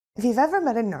If you've ever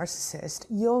met a narcissist,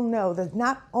 you'll know that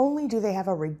not only do they have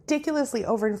a ridiculously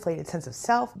overinflated sense of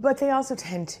self, but they also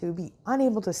tend to be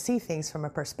unable to see things from a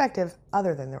perspective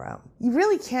other than their own. You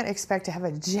really can't expect to have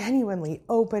a genuinely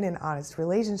open and honest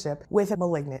relationship with a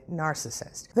malignant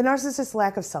narcissist. The narcissist's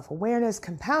lack of self-awareness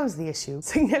compounds the issue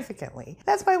significantly.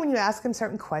 That's why when you ask them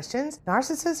certain questions,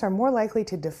 narcissists are more likely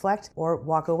to deflect or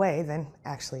walk away than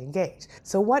actually engage.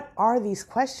 So what are these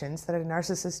questions that a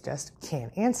narcissist just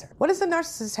can't answer? What does the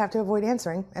narcissist have to avoid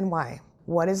answering, and why?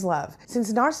 What is love?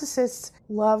 Since narcissists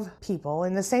love people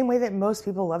in the same way that most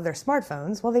people love their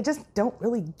smartphones, well, they just don't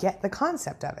really get the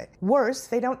concept of it. Worse,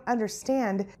 they don't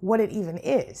understand what it even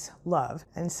is, love.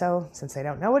 And so, since they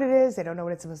don't know what it is, they don't know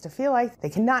what it's supposed to feel like, they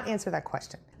cannot answer that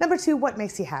question. Number two, what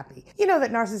makes you happy? You know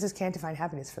that narcissists can't define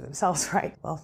happiness for themselves, right? Well,